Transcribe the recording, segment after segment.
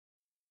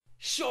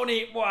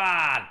Sonnet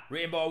 1,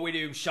 written by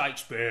William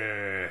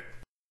Shakespeare.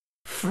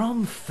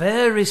 From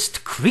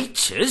fairest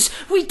creatures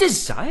we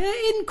desire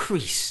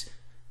increase,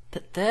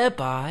 that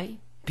thereby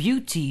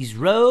beauty's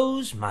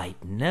rose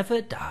might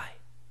never die.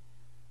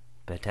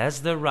 But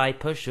as the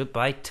riper should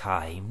by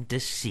time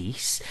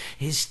decease,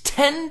 his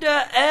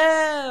tender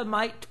heir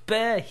might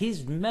bear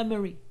his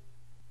memory.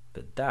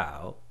 But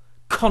thou,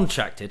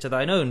 contracted to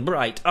thine own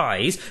bright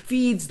eyes,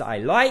 feeds thy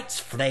light's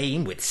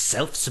flame with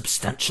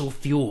self-substantial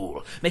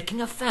fuel,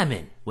 making a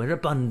famine where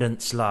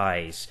abundance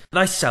lies.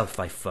 Thyself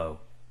thy foe,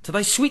 to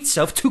thy sweet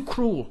self too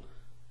cruel.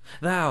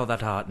 Thou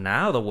that art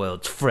now the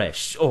world's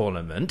fresh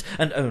ornament,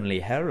 and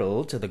only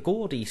herald to the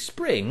gaudy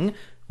spring,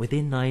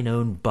 within thine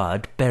own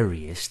bud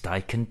buryest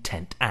thy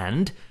content,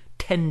 and,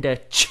 tender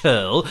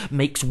churl,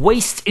 makes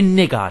waste in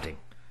niggarding.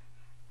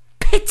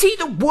 Pity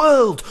the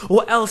world,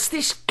 or else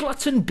this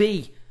glutton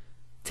be,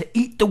 to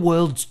eat the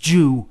world's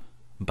due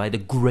by the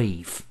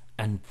grave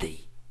and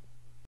thee.